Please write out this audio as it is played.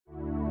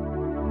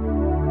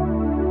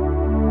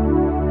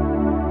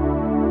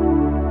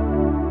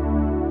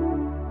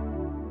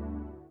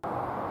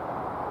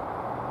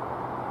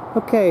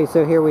Okay,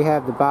 so here we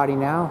have the body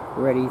now,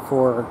 ready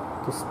for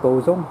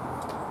disposal.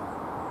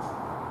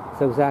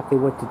 So exactly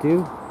what to do.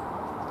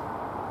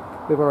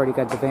 We've already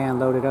got the van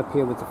loaded up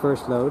here with the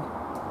first load.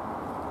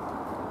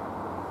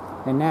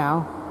 And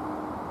now,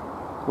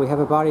 we have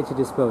a body to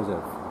dispose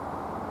of.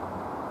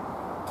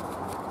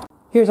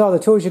 Here's all the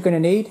tools you're going to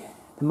need.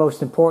 The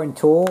most important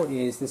tool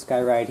is this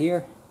guy right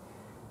here.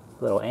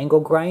 Little angle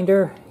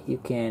grinder. You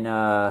can,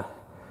 I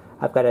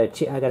got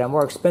a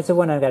more expensive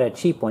one, I've got a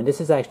cheap one.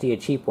 This is actually a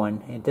cheap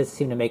one. It doesn't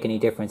seem to make any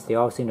difference. They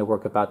all seem to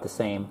work about the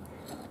same.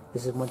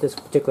 This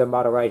particular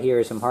model right here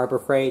is from Harbor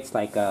Freight. It's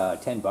like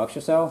 10 bucks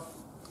or so.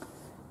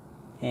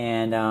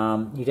 And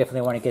you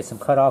definitely want to get some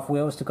cut-off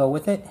wheels to go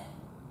with it.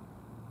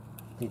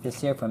 Get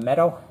this here from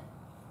Metal.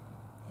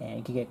 And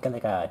you can get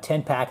like a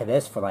 10-pack of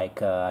this for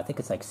like, I think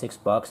it's like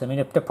 $6. I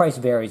mean, the price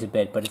varies a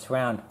bit, but it's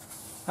around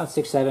 $6,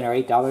 $7, or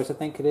 $8, I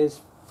think it is,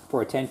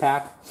 for a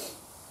 10-pack.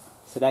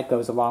 So that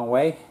goes a long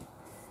way.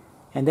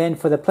 And then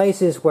for the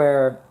places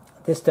where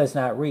this does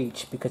not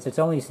reach, because it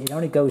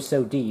only goes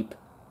so deep,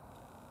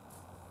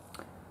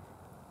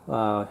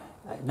 a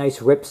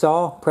nice rip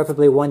saw,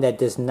 preferably one that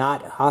does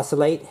not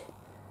oscillate,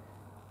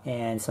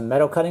 and some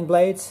metal cutting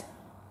blades.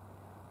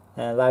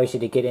 That allows you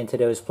to get into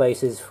those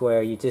places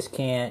where you just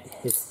can't,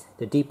 it's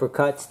the deeper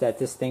cuts that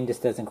this thing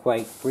just doesn't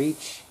quite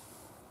reach.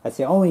 That's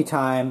the only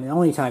time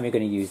you're going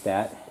to use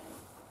that.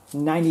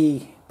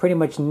 Pretty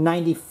much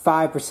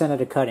 95% of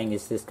the cutting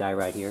is this guy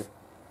right here.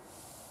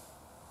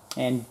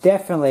 And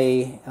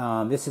definitely,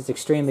 this is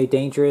extremely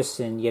dangerous,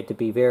 and you have to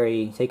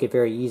take it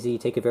very easy,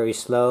 take it very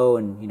slow,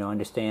 and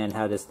understand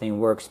how this thing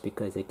works,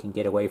 because it can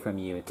get away from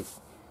you. It's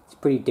a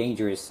pretty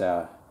dangerous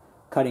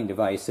cutting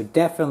device. So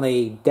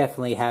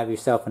definitely have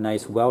yourself a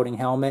nice welding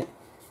helmet,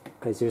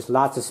 because there's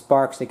lots of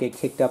sparks that get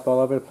kicked up all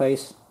over the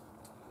place.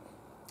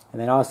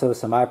 And then also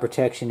some eye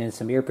protection and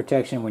some ear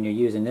protection when you're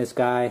using this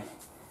guy.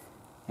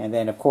 And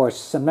then of course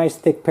some nice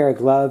thick pair of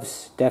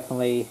gloves.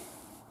 Definitely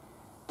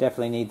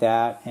need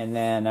that. And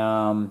then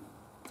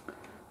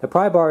the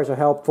pry bars are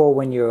helpful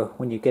when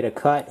you get a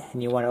cut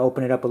and you want to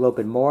open it up a little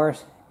bit more.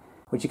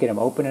 Once you get them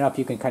open enough,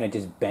 you can kind of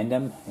just bend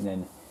them, and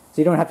then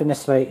so you don't have to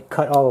necessarily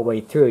cut all the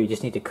way through. You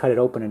just need to cut it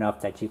open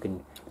enough that you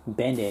can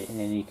bend it, and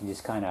then you can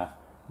just kind of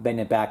bend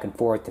it back and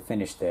forth to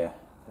finish the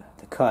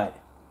cut.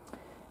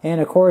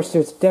 And of course,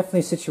 there's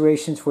definitely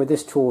situations where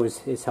this tool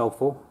is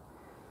helpful.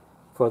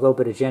 For a little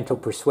bit of gentle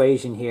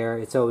persuasion here,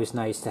 it's always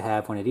nice to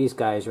have one of these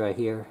guys right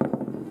here.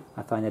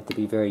 I find that to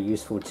be very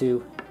useful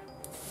too.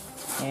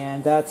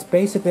 And that's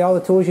basically all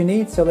the tools you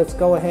need, so let's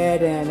go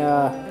ahead and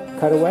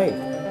cut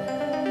away.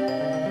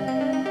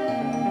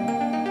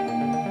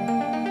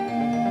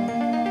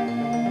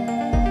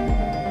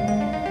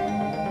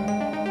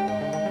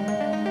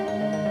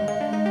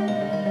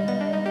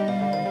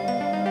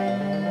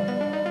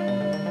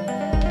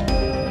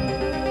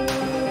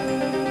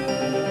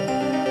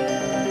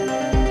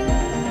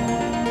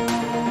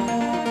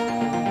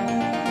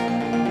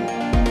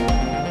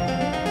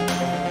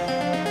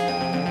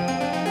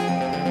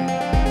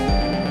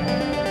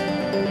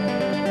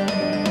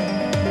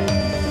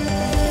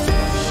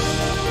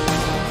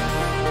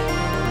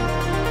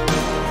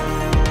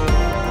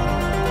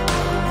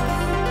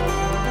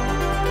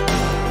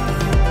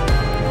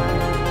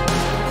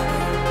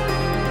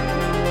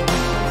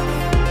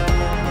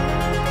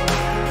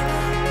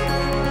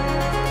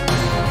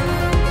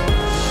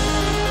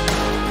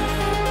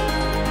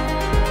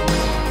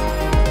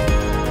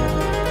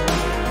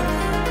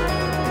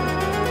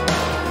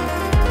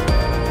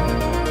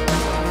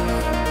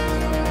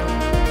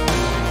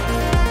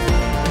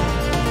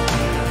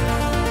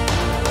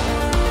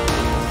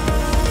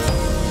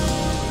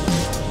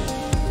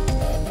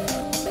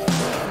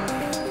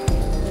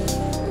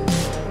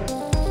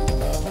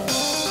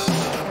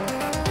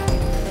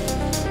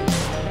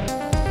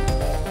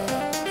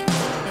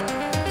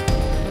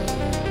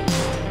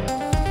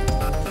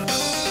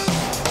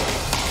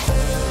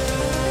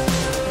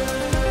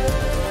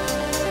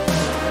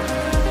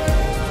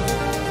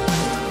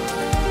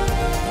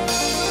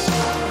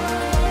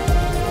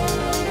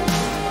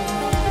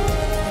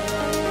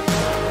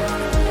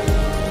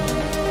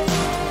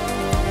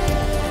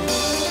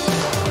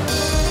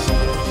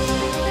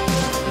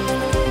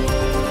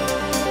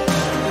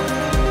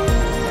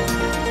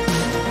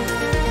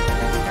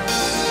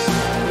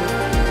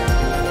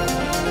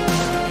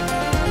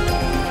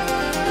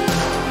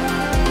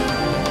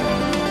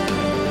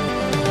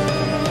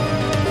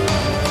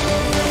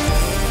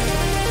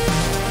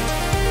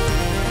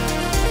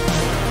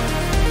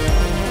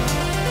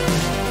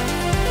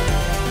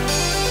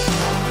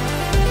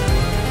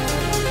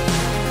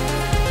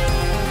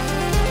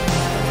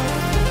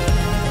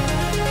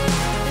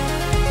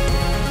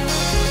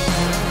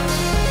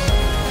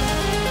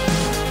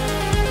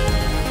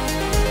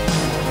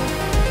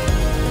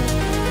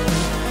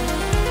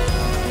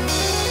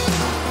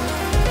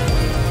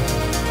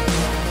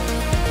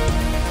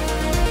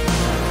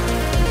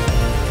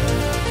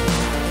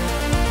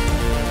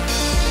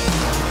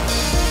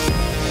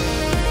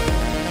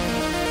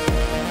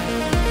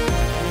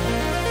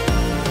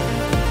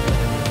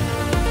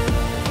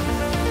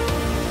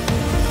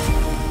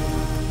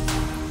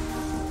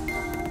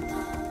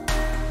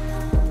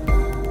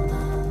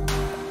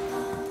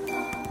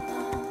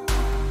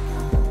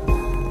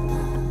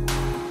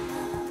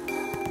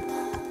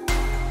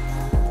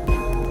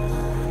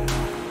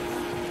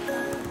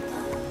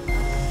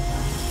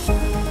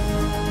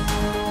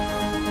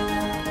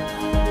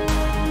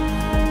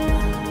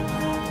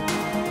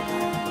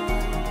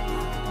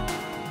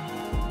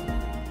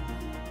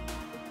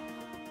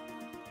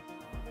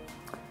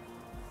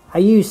 I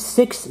used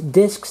 6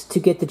 discs to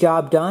get the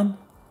job done.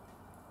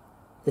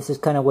 This is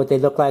kind of what they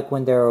look like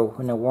when they're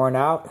worn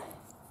out.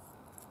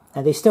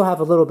 And they still have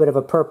a little bit of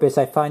a purpose.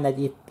 I find that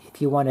if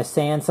you want to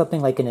sand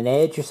something like in an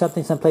edge or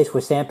something, someplace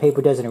where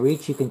sandpaper doesn't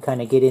reach, you can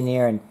kind of get in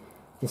there and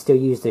still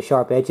use the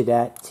sharp edge of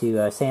that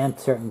to sand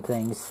certain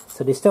things.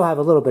 So they still have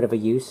a little bit of a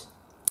use.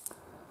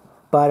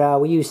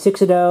 But we used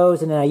 6 of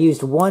those, and then I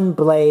used one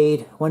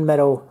blade, one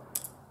metal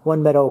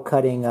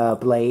cutting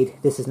blade.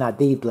 This is not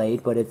the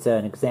blade, but it's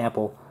an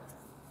example.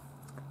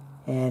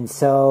 And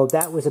so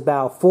that was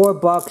about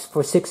 $4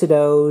 for 6 of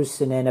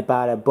those, and then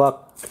about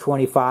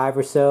 $1.25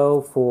 or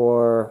so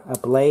for a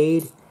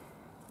blade.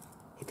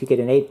 If you get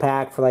an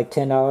 8-pack for like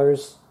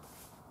 $10.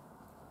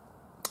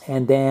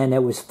 And then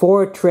it was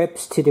 4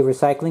 trips to the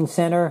recycling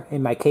center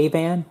in my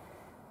K-van.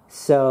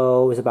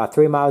 So it was about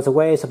 3 miles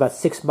away. So about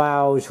 6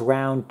 miles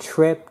round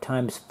trip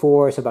times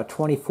 4 is about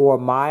 24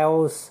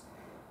 miles.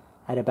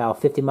 At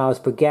about 50 miles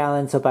per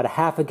gallon, so about a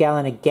half a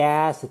gallon of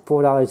gas at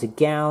 $4 a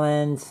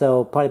gallon,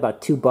 so probably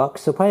about $2,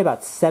 so probably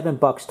about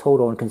 $7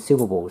 total in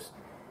consumables.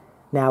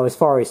 Now, as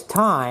far as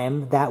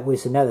time, that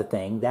was another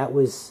thing. That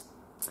was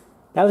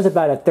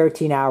about a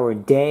 13-hour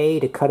day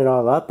to cut it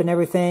all up and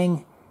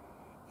everything,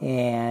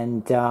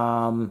 and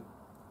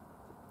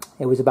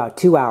it was about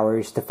 2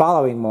 hours the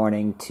following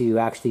morning to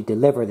actually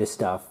deliver this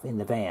stuff in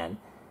the van.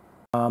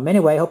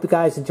 Anyway, hope you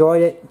guys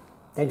enjoyed it.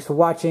 Thanks for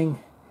watching.